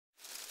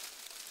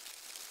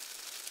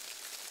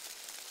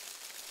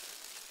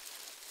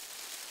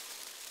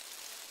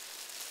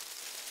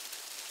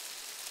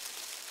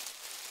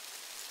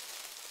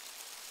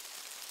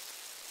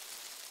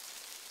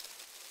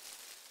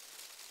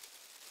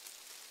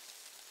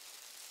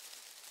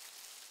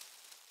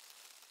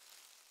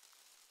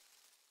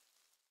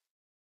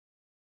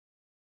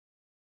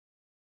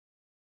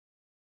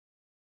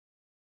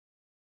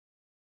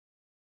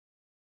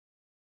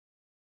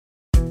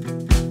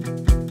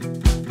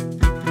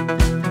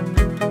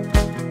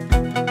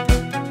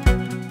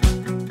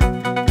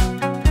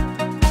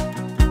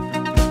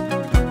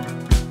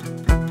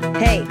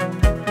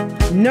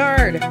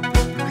Nerd!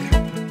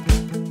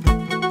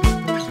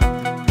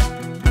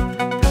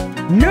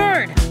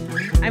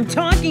 Nerd! I'm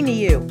talking to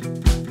you!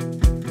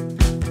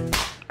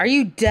 Are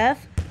you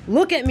deaf?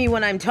 Look at me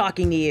when I'm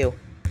talking to you.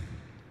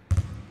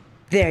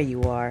 There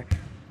you are.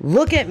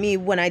 Look at me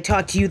when I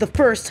talk to you the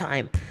first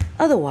time.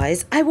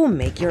 Otherwise, I will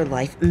make your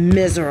life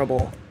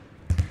miserable.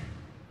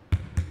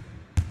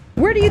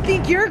 Where do you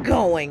think you're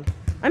going?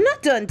 I'm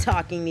not done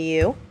talking to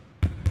you.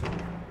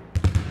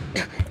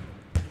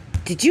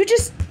 Did you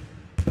just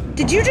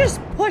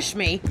push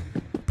me?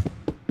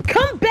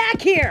 Come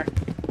back here!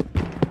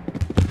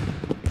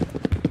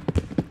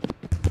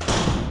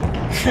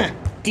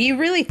 Do you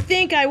really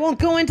think I won't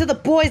go into the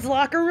boys'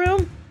 locker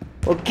room?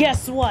 Well,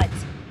 guess what?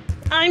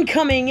 I'm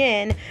coming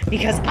in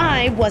because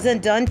I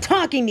wasn't done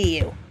talking to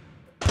you.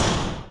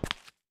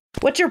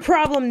 What's your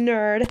problem,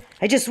 nerd?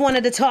 I just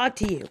wanted to talk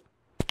to you.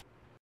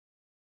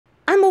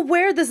 I'm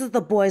aware this is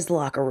the boys'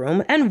 locker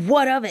room, and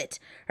what of it?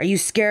 Are you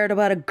scared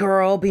about a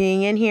girl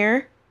being in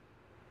here?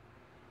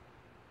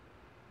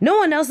 No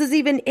one else is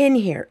in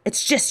here.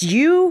 It's just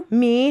you,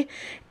 me,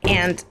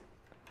 and...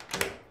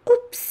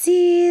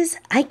 Oopsies.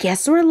 I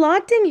guess we're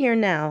locked in here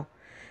now.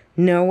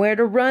 Nowhere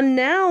to run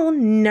now,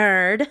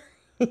 nerd.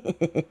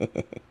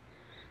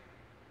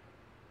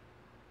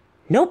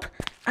 Nope,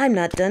 I'm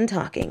not done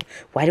talking.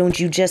 Why don't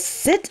you just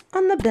sit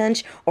on the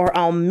bench or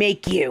I'll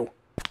make you?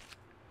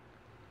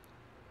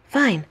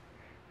 Fine,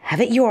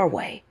 have it your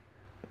way.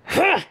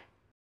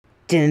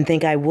 Didn't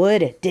think I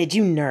would, did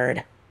you,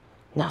 nerd?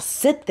 Now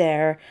sit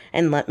there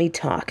and let me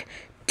talk.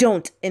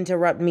 Don't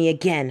interrupt me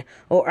again,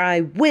 or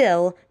I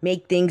will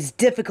make things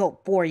difficult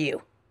for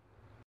you.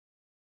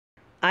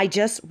 I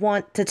just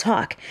want to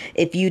talk.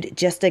 If you'd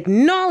just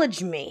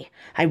acknowledge me,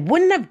 I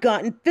wouldn't have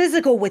gotten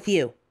physical with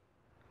you.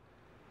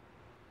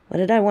 What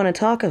did I want to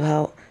talk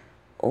about?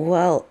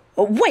 Well,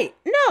 wait,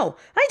 no!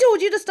 I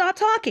told you to stop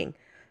talking.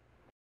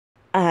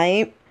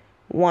 I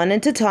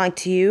wanted to talk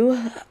to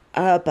you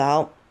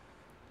about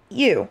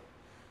you.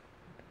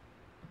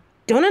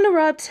 Don't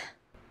interrupt.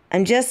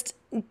 I'm just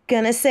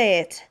gonna say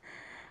it.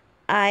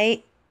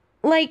 I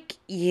like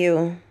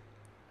you.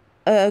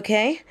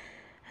 Okay?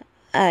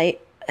 I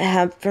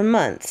have for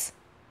months.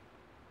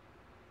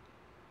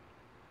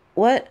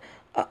 What?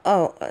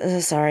 Oh,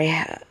 sorry.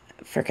 I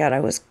forgot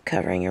I was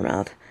covering your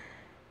mouth.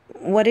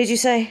 What did you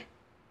say?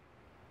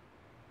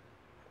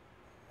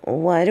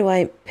 Why do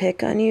I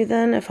pick on you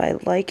then if I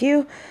like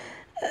you?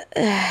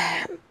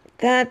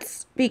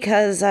 That's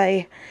because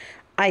I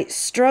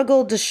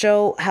struggled to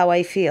show how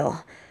I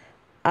feel.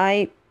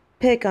 I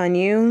pick on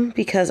you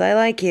because I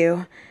like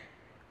you.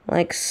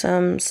 Like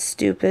some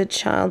stupid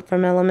child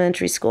from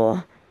elementary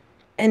school.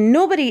 And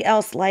nobody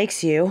else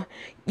likes you.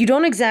 You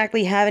don't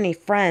exactly have any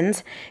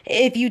friends.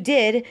 If you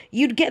did,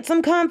 you'd get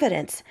some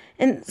confidence.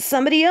 And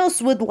somebody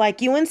else would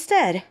like you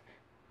instead.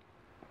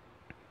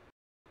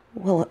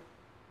 Well,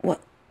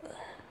 what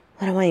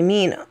do I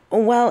mean?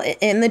 Well,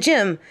 in the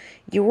gym,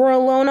 you were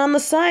alone on the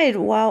side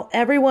while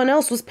everyone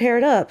else was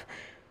paired up.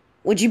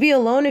 Would you be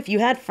alone if you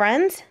had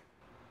friends?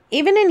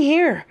 Even in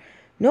here,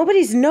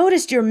 nobody's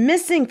noticed you're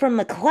missing from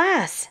the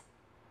class.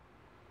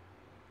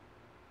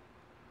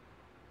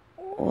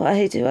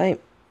 Why do I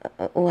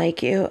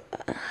like you?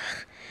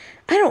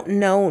 I don't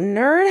know,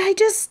 nerd. I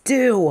just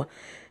do.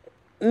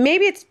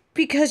 Maybe it's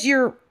because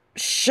you're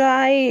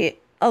shy,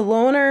 a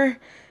loner,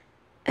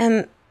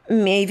 and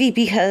maybe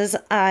because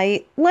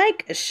I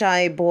like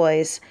shy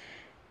boys,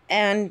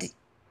 and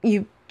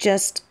you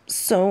just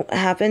so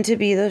happen to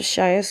be the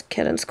shyest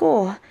kid in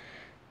school.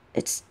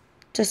 It's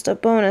just a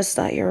bonus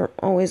that you're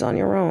always on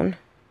your own.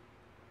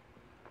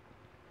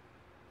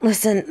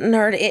 Listen,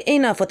 nerd,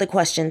 enough with the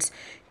questions.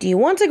 Do you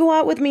want to go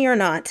out with me or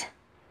not?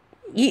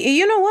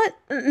 You know what?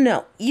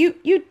 No,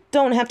 you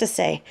don't have to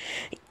say.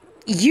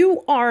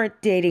 You are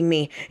dating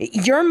me.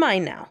 You're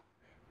mine now.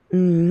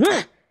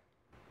 Mwah!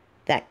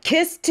 That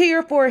kiss to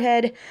your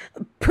forehead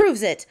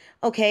proves it,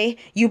 okay?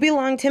 You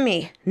belong to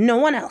me, no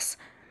one else.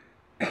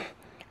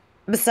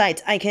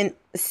 Besides, I can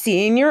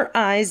see in your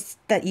eyes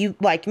that you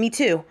like me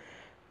too.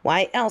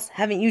 Why else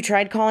haven't you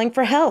tried calling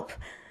for help?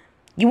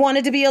 You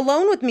wanted to be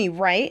alone with me,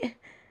 right?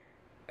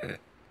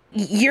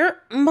 You're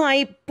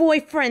my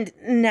boyfriend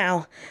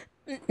now.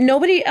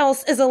 Nobody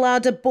else is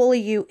allowed to bully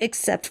you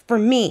except for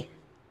me.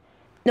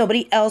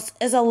 Nobody else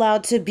is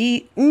allowed to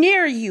be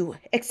near you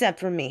except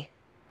for me.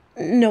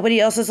 Nobody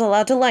else is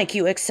allowed to like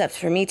you except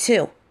for me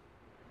too.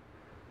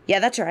 Yeah,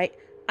 that's right.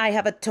 I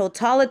have a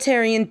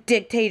totalitarian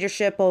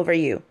dictatorship over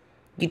you.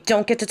 You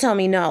don't get to tell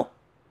me no.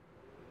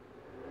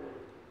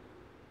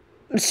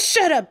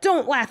 Shut up!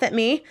 Don't laugh at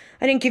me!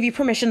 I didn't give you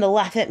permission to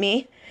laugh at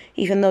me.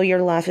 Even though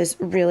your laugh is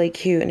really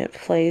cute and it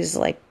plays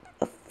like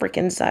a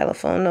freaking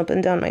xylophone up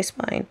and down my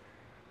spine.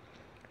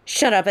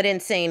 Shut up, I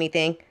didn't say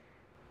anything.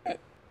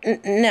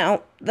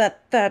 Now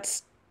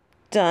that's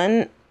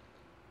done.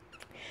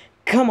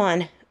 Come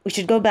on, we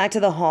should go back to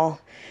the hall.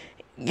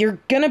 You're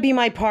gonna be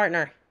my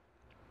partner.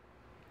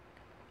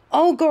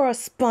 Oh, grow a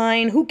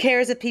spine. Who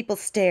cares if people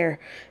stare?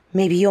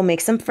 Maybe you'll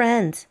make some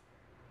friends.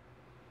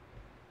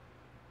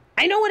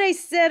 I know what I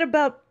said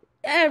about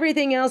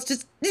everything else,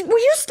 just will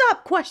you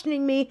stop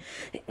questioning me?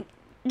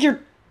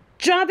 Your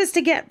job is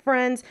to get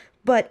friends,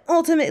 but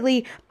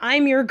ultimately,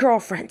 I'm your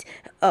girlfriend.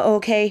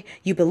 Okay?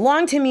 You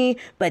belong to me,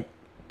 but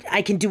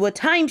I can do a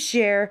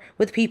timeshare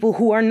with people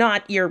who are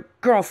not your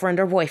girlfriend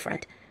or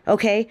boyfriend.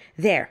 Okay?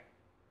 There.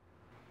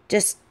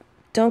 Just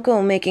don't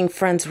go making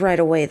friends right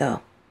away,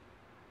 though.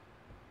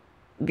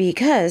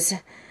 Because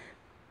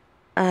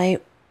I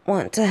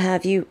want to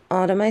have you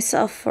all to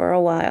myself for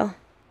a while.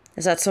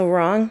 Is that so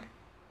wrong?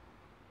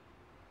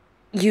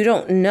 You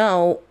don't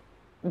know.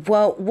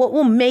 Well, what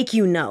will make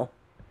you know?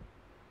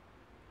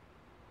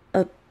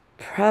 A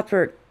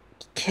proper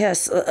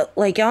kiss.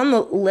 Like on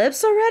the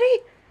lips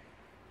already?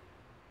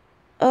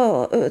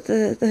 Oh,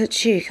 the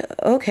cheek.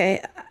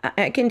 Okay,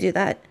 I can do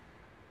that.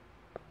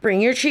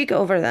 Bring your cheek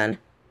over then.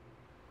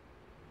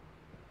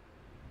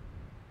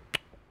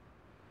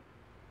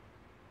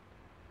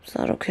 Is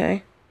that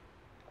okay?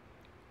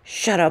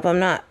 Shut up, I'm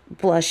not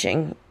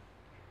blushing.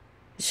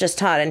 It's just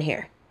hot in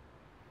here.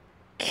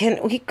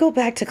 Can we go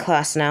back to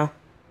class now?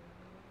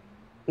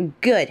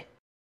 Good.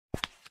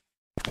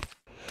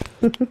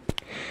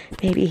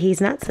 Maybe he's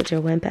not such a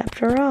wimp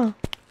after all.